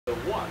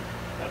1.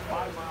 That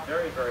 5 mile,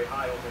 very, very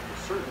high, almost a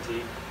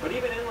certainty. But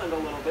even inland a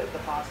little bit, the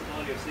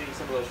possibility of seeing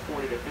some of those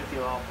 40 to 50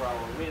 mile per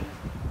hour winds.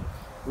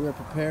 We are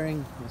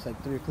preparing. It's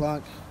like 3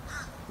 o'clock.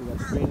 We got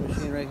the green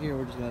machine right here.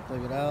 We're just gonna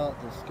plug it out.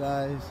 The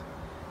skies.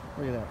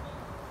 Look at that.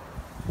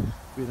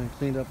 We done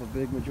cleaned up a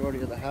big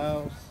majority of the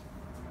house.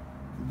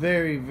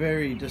 Very,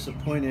 very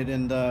disappointed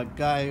in the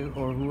guy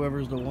or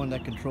whoever's the one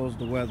that controls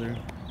the weather.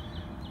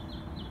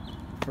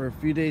 For a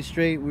few days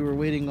straight, we were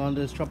waiting on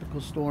this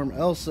tropical storm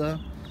Elsa,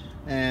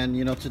 and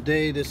you know,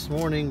 today, this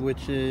morning,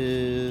 which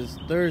is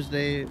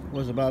Thursday,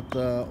 was about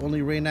the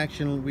only rain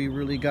action we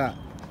really got.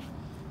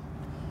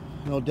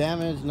 No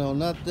damage, no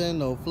nothing,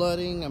 no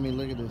flooding. I mean,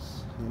 look at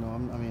this. You know,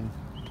 I mean,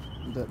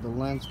 the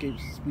landscape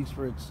speaks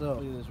for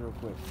itself. Look at this real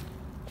quick.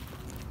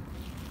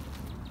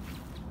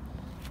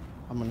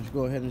 I'm gonna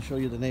go ahead and show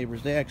you the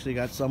neighbors. They actually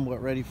got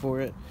somewhat ready for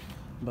it,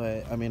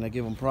 but I mean, I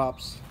give them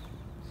props.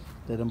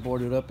 They done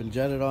boarded up and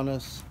jetted on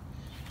us,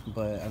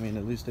 but I mean,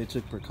 at least they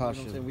took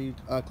precautions. We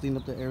cleaned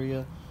up the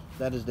area.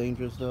 That is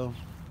dangerous though.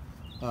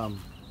 A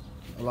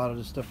lot of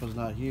this stuff was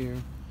not here.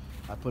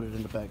 I put it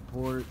in the back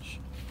porch.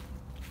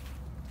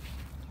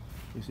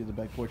 You see the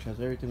back porch has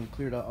everything. We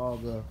cleared out all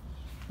the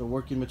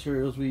working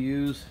materials we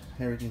use.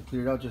 Everything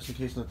cleared out just in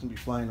case nothing be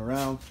flying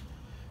around.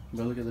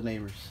 But look at the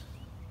neighbors.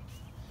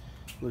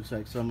 Looks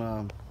like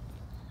some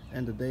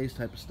end of days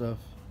type of stuff.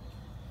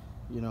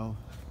 You know,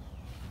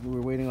 we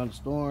were waiting on the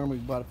storm. We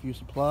bought a few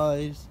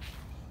supplies,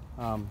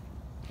 and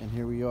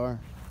here we are,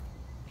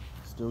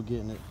 still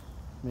getting it,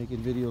 making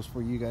videos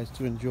for you guys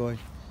to enjoy.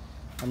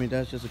 I mean,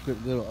 that's just a quick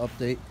little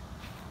update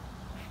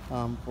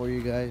for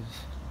you guys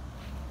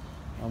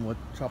on what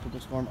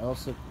Tropical Storm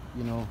Elsa,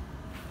 you know,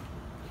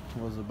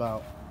 was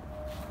about.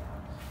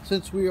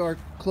 Since we are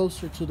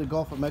closer to the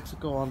Gulf of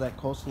Mexico on that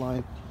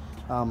coastline,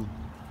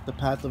 the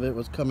path of it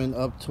was coming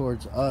up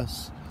towards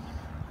us,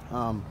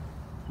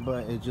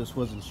 but it just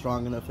wasn't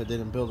strong enough. It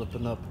didn't build up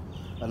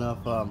enough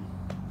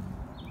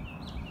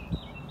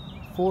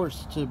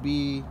force to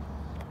be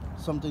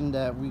something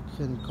that we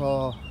can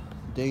call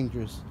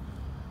dangerous.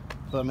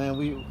 But man,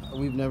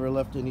 we've never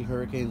left any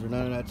hurricanes or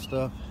none of that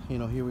stuff. You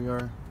know, here we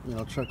are. You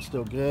know, truck's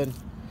still good.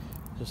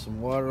 Just some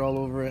water all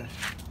over it.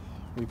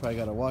 We probably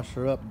got to wash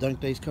her up.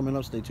 Dunk day's coming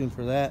up. Stay tuned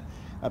for that.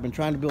 I've been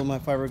trying to build my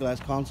fiberglass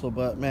console,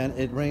 but man,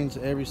 it rains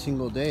every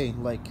single day.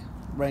 Like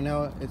right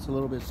now, it's a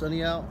little bit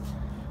sunny out,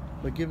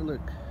 but give it a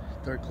look.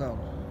 Dark cloud.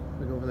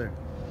 Look over there.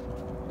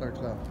 Dark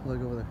cloud.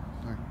 Look over there.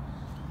 All right.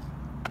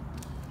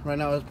 Right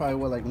now, it's probably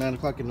what, like 9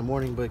 o'clock in the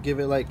morning, but give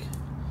it like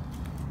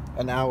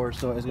an hour or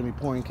so, it's gonna be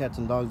pouring cats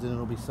and dogs, and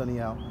it'll be sunny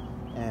out,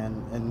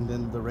 and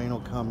then the rain will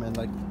come, and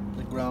like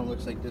the ground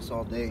looks like this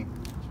all day,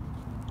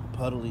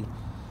 puddly,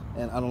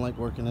 and I don't like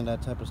working in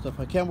that type of stuff.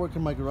 I can work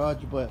in my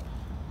garage, but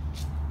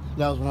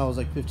that was when I was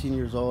like 15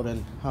 years old,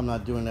 and I'm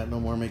not doing that no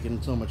more,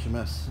 making so much a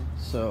mess.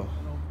 So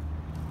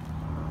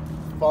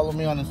follow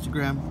me on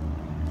Instagram,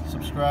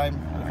 subscribe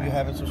if you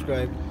haven't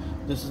subscribed.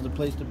 This is the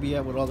place to be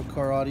at with all the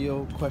car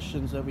audio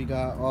questions that we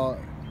got, all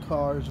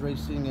cars,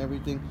 racing,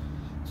 everything.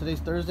 Today's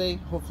Thursday.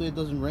 Hopefully it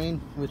doesn't rain,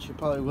 which it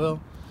probably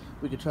will.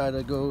 We could try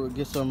to go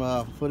get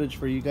some footage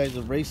for you guys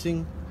of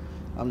racing.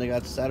 They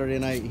got Saturday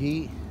Night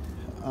Heat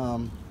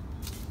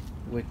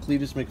with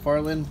Cletus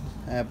McFarland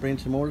at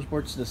Brainton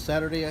Motorsports this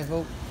Saturday, I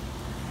hope.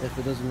 If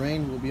it doesn't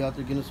rain, we'll be out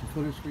there getting some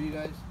footage for you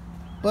guys.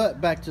 But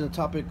back to the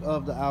topic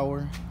of the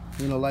hour.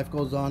 You know, life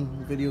goes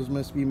on. Videos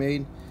must be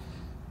made.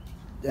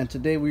 And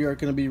today we are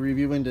going to be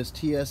reviewing this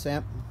TS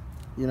amp.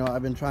 You know,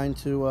 I've been trying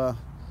to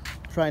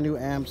try new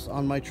amps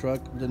on my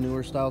truck, the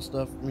newer style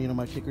stuff. You know,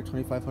 my Kicker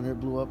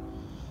 2500 blew up.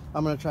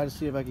 I'm going to try to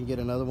see if I can get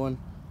another one.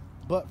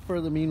 But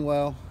for the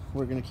meanwhile,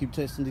 we're going to keep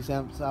testing these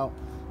amps out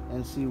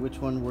and see which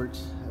one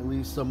works at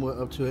least somewhat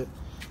up to it.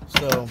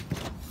 So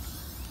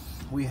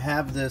we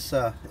have this,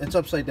 it's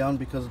upside down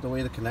because of the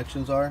way the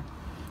connections are.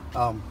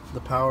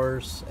 The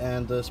powers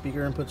and the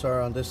speaker inputs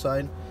are on this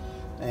side,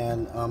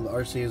 and the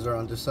RCAs are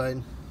on this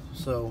side.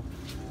 So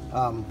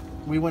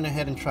we went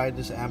ahead and tried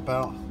this amp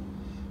out.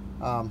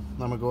 I'm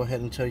gonna go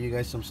ahead and tell you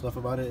guys some stuff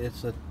about it.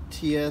 It's a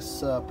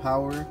TS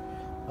Power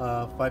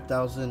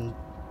 5000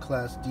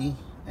 Class D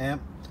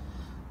amp.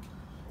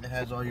 It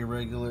has all your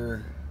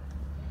regular,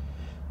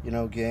 you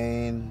know,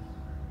 gain,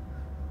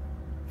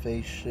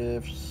 phase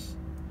shifts,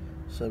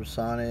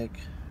 subsonic,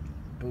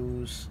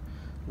 boost,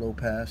 low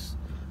pass,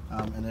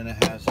 and then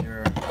it has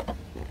your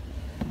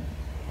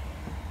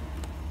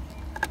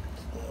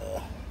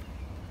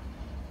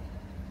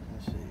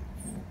let's see,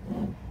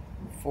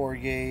 4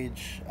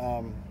 gauge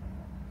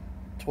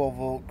 12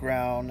 volt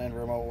ground and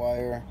remote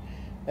wire.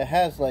 It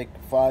has like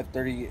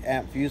 530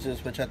 amp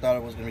fuses, which I thought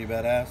it was gonna be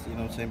badass, you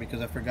know what I'm saying,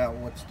 because I forgot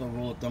what's the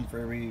rule of thumb for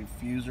every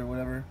fuse or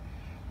whatever.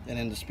 And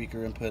then the speaker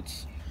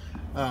inputs.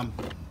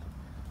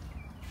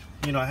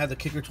 You know, I had the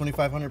Kicker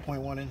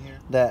 2500.1 in here.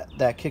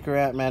 That Kicker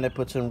amp, man, it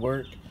puts in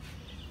work.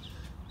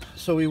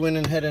 So we went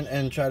ahead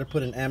and tried to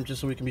put an amp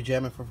just so we can be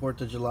jamming for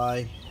 4th of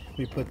July.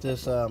 We put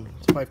this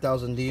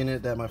 5000D in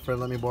it that my friend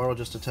let me borrow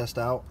just to test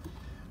out.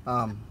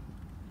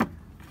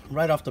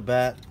 right off the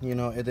bat, you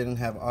know, it didn't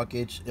have aux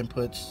gauge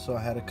inputs, so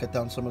I had to cut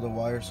down some of the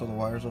wires so the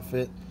wires will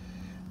fit.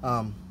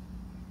 I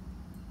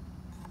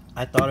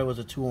thought it was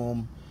a 2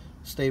 ohm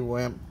stable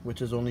amp,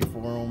 which is only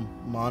 4 ohm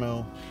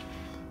mono,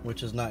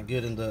 which is not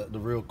good in the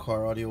real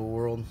car audio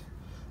world.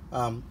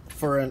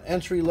 For an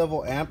entry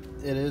level amp,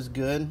 it is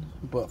good,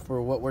 but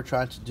for what we're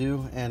trying to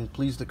do and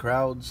please the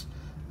crowds,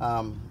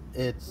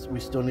 we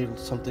still need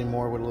something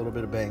more with a little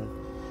bit of bang.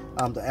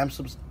 The amp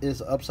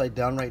is upside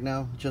down right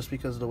now just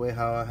because of the way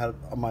how I had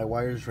my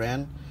wires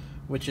ran,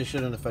 which it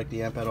shouldn't affect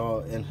the amp at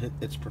all and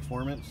its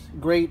performance.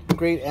 Great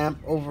amp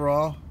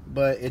overall,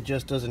 but it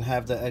just doesn't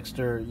have the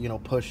extra, you know,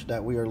 push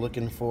that we are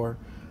looking for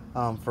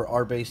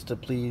our bass to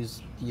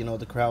please, you know,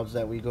 the crowds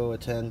that we go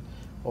attend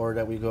or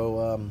that we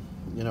go,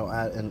 you know,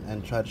 at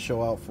and try to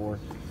show out for,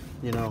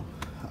 you know.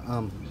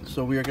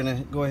 So we are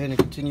gonna go ahead and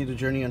continue the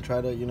journey and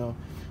try to, you know,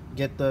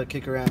 get the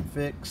kicker amp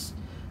fixed.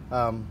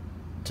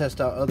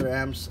 Test out other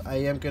amps. I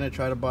am gonna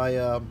try to buy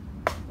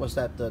what's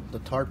that, the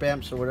tarp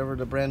amps or whatever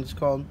the brand is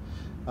called,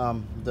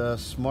 the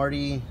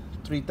Smarty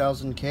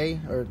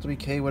 3000K or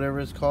 3K, whatever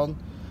it's called.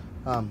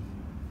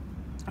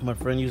 My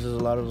friend uses a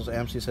lot of those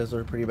amps. He says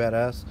they're pretty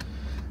badass.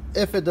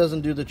 If it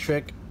doesn't do the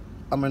trick,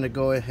 I'm gonna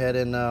go ahead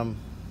and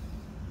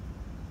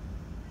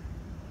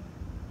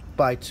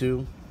buy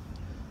 2.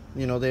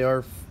 You know, they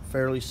are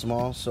fairly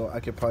small, so I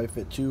could probably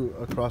fit 2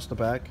 across the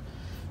back.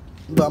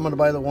 But I'm gonna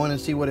buy the 1 and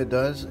see what it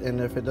does, and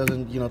if it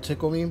doesn't, you know,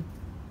 tickle me,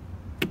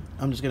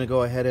 I'm just gonna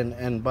go ahead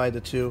and buy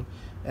the 2,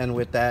 and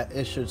with that,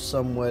 it should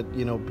somewhat,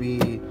 you know,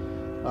 be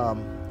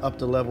up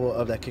the level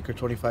of that Kicker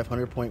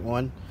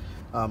 2500.1.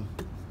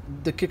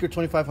 The Kicker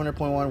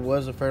 2500.1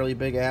 was a fairly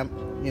big amp.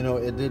 You know,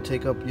 it did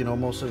take up, you know,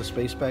 most of the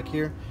space back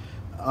here,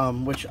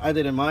 which I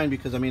didn't mind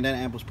because I mean that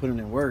amp was putting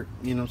in work.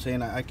 You know what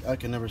I'm saying? I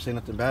can never say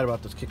nothing bad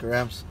about those Kicker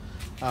amps.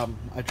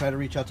 I tried to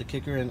reach out to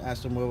Kicker and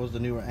ask them what was the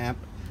newer amp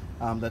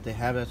that they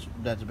have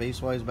that's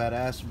bass wise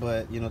badass,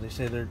 but you know, they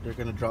say they're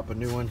gonna drop a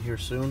new one here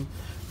soon,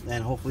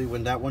 and hopefully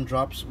when that one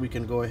drops we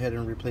can go ahead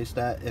and replace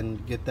that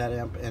and get that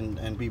amp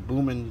and be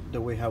booming the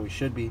way how we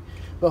should be.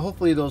 But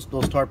hopefully those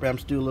tarp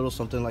amps do a little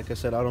something. Like I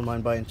said, I don't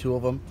mind buying 2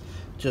 of them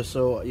just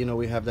so, you know,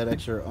 we have that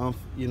extra oomph,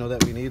 you know,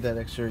 that we need, that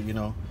extra, you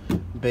know,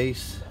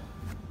 bass.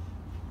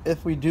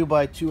 If we do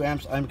buy 2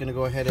 amps, I'm gonna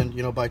go ahead and,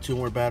 you know, buy 2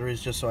 more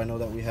batteries just so I know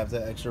that we have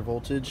that extra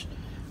voltage.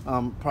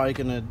 I'm probably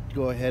gonna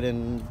go ahead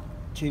and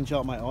change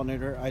out my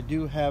alternator. I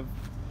do have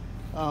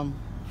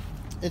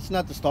it's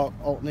not the stock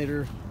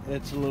alternator,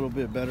 it's a little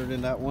bit better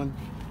than that one,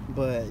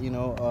 but you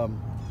know,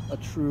 a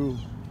true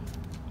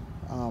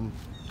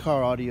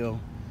car audio,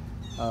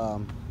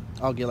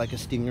 I'll get like a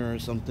Stinger or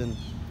something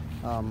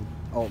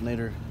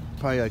alternator,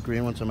 probably a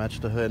green one to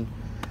match the hood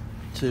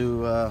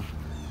to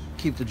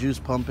keep the juice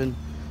pumping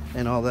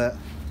and all that.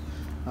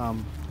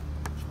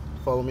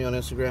 Follow me on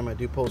Instagram, I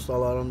do post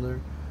all out on there.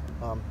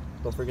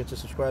 Don't forget to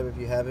subscribe if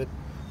you haven't.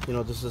 You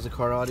know, this is a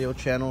car audio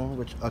channel,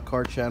 which a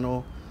car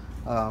channel,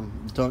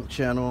 dunk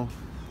channel,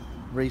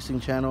 racing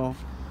channel,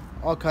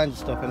 all kinds of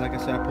stuff. And like I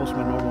said, I post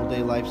my normal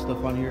day life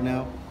stuff on here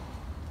now.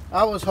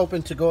 I was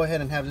hoping to go ahead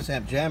and have this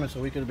amp jamming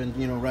so we could have been,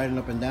 you know, riding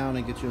up and down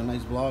and get you a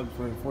nice vlog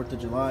for 4th of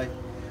July.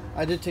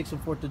 I did take some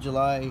 4th of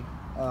July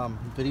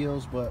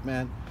videos, but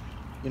man,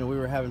 you know, we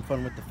were having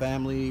fun with the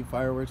family,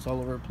 fireworks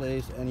all over the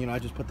place, and you know, I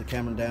just put the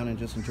camera down and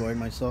just enjoyed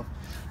myself,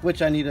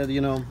 which I needed.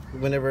 You know,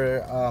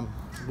 whenever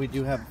we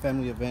do have a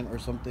family event or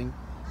something,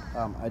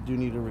 I do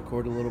need to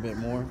record a little bit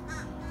more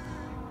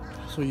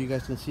so you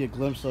guys can see a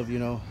glimpse of, you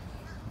know,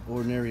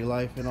 ordinary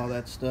life and all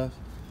that stuff.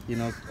 You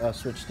know,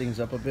 switch things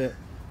up a bit.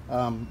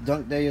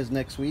 Dunk Day is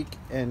next week,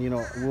 and you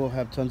know, we'll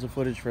have tons of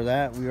footage for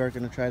that. We are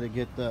going to try to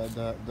get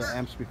the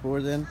amps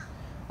before then.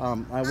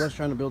 I was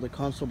trying to build a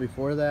console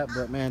before that,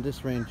 but man,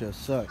 this rain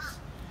just sucks.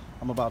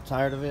 I'm about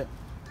tired of it.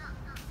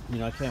 You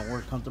know, I can't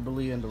work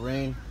comfortably in the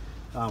rain.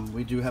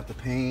 We do have to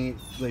paint,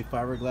 lay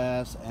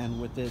fiberglass,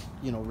 and with it,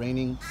 you know,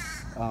 raining,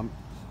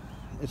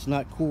 it's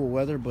not cool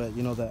weather, but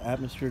you know, the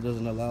atmosphere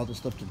doesn't allow the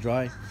stuff to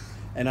dry,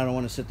 and I don't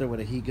want to sit there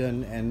with a heat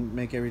gun and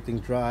make everything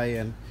dry,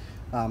 and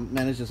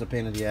man, it's just a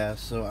pain in the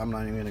ass, so I'm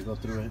not even going to go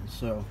through it.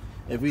 So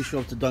if we show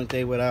up to Dunk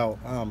Day without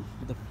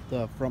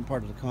the front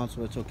part of the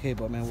console, it's okay,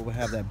 but man, we'll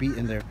have that beat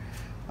in there.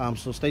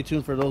 So stay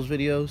tuned for those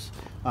videos.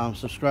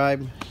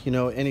 Subscribe. You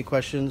know, any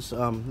questions,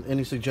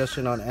 any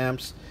suggestion on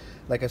amps.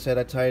 Like I said,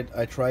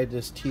 I tried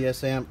this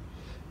TS amp.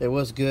 It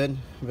was good,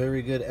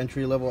 very good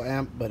entry-level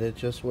amp, but it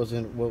just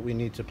wasn't what we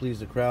need to please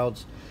the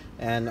crowds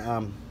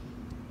and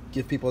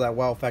give people that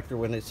wow factor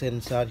when they sit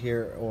inside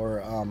here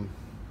or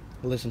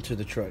listen to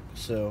the truck.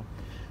 So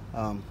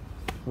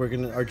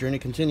our journey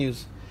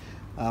continues.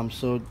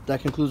 So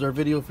that concludes our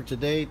video for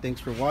today.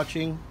 Thanks for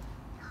watching.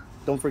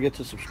 Don't forget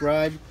to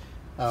subscribe.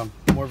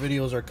 More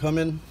videos are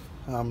coming.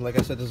 Like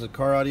I said, this is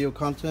car audio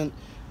content.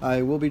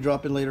 I will be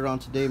dropping later on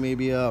today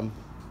maybe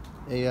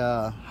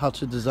how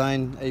to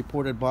design a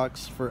ported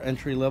box for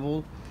entry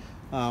level.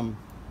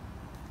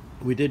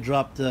 We did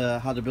drop the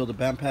how to build a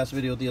Bandpass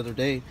video the other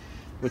day,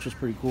 which was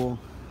pretty cool.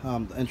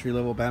 Entry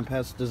level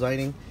Bandpass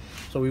designing.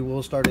 So we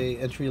will start a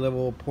entry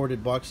level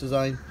ported box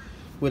design.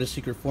 with a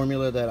secret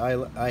formula that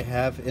I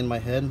have in my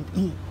head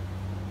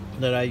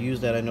that I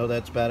use, that I know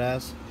that's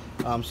badass.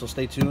 So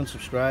stay tuned,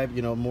 subscribe,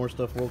 you know, more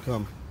stuff will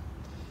come.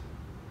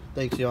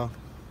 Thanks, y'all.